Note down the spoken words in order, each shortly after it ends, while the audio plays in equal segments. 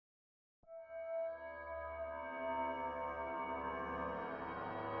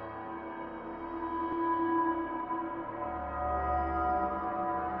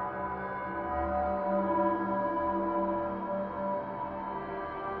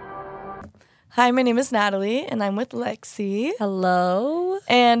Hi, my name is Natalie, and I'm with Lexi. Hello.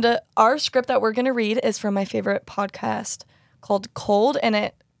 And our script that we're going to read is from my favorite podcast called Cold, and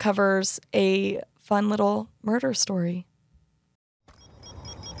it covers a fun little murder story.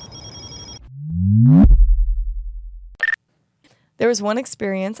 There was one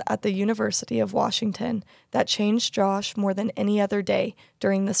experience at the University of Washington that changed Josh more than any other day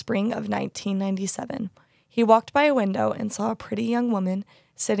during the spring of 1997. He walked by a window and saw a pretty young woman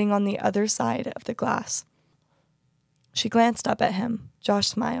sitting on the other side of the glass. She glanced up at him. Josh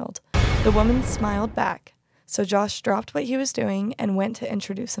smiled. The woman smiled back. So Josh dropped what he was doing and went to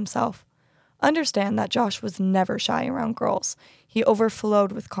introduce himself. Understand that Josh was never shy around girls. He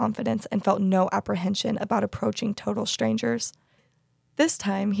overflowed with confidence and felt no apprehension about approaching total strangers. This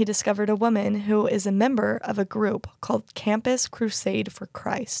time, he discovered a woman who is a member of a group called Campus Crusade for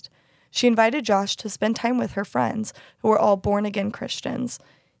Christ. She invited Josh to spend time with her friends, who were all born-again Christians.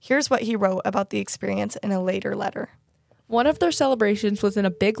 Here's what he wrote about the experience in a later letter. One of their celebrations was in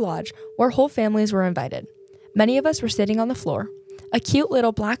a big lodge where whole families were invited. Many of us were sitting on the floor. A cute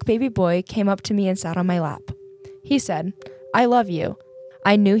little black baby boy came up to me and sat on my lap. He said, "I love you."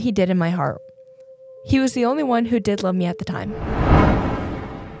 I knew he did in my heart. He was the only one who did love me at the time.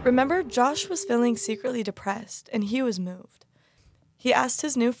 Remember, Josh was feeling secretly depressed, and he was moved. He asked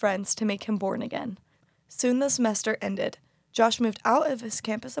his new friends to make him born again. Soon the semester ended. Josh moved out of his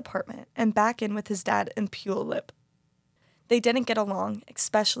campus apartment and back in with his dad in Puyallup. They didn't get along,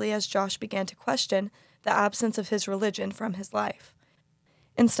 especially as Josh began to question the absence of his religion from his life.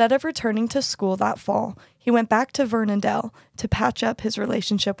 Instead of returning to school that fall, he went back to Vernondale to patch up his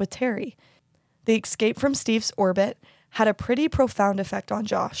relationship with Terry. The escape from Steve's orbit had a pretty profound effect on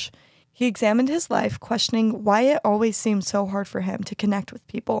Josh. He examined his life, questioning why it always seemed so hard for him to connect with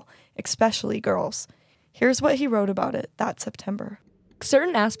people, especially girls. Here's what he wrote about it that September.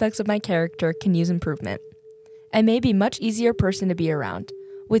 Certain aspects of my character can use improvement. I may be a much easier person to be around,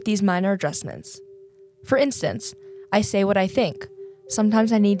 with these minor adjustments. For instance, I say what I think.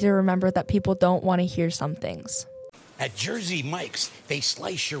 Sometimes I need to remember that people don't want to hear some things. At Jersey Mike's, they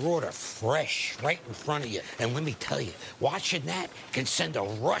slice your order fresh right in front of you. And let me tell you, watching that can send a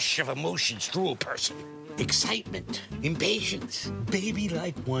rush of emotions through a person. Excitement, impatience,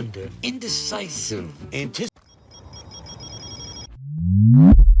 baby-like wonder, indecisive,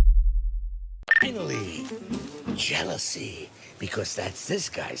 finally, jealousy, because that's this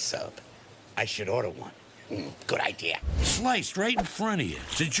guy's sub. I should order one. Good idea. Sliced right in front of you.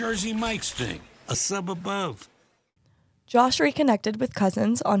 It's a Jersey Mike's thing. A sub above. Josh reconnected with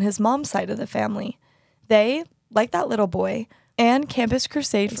cousins on his mom's side of the family. They, like that little boy, and Campus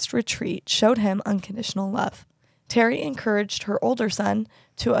Crusade's retreat showed him unconditional love. Terry encouraged her older son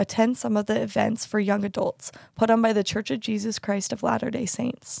to attend some of the events for young adults put on by the Church of Jesus Christ of Latter-day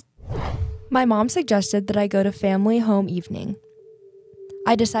Saints. My mom suggested that I go to family home evening.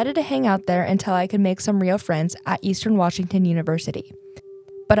 I decided to hang out there until I could make some real friends at Eastern Washington University.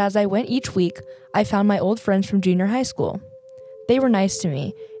 But as I went each week, I found my old friends from junior high school. They were nice to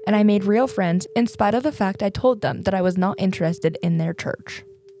me, and I made real friends in spite of the fact I told them that I was not interested in their church.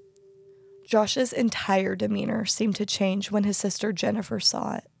 Josh's entire demeanor seemed to change when his sister Jennifer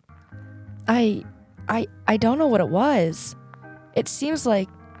saw it. I don't know what it was. It seems like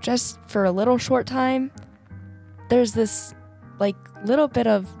just for a little short time, there's this, little bit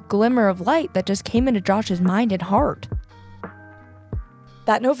of glimmer of light that just came into Josh's mind and heart.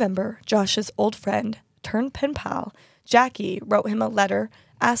 That November, Josh's old friend, turned pen pal, Jackie, wrote him a letter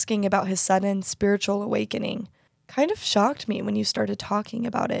asking about his sudden spiritual awakening. "Kind of shocked me when you started talking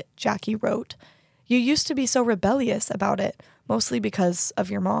about it," Jackie wrote. "You used to be so rebellious about it, mostly because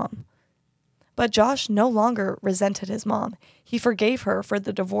of your mom." But Josh no longer resented his mom. He forgave her for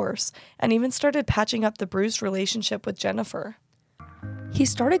the divorce and even started patching up the bruised relationship with Jennifer. He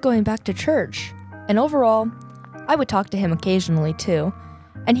started going back to church, and overall, I would talk to him occasionally too,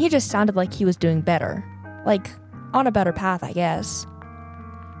 and he just sounded like he was doing better. On a better path, I guess.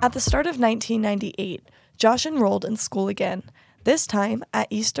 At the start of 1998, Josh enrolled in school again, this time at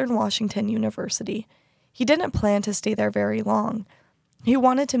Eastern Washington University. He didn't plan to stay there very long. He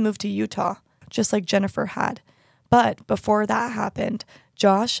wanted to move to Utah, just like Jennifer had. But before that happened,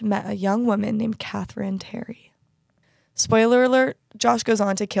 Josh met a young woman named Catherine Terry. Spoiler alert, Josh goes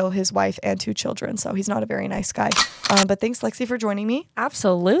on to kill his wife and 2 children, so he's not a very nice guy. But thanks, Lexi, for joining me.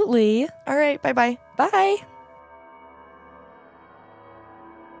 Absolutely. All right, bye-bye. Bye.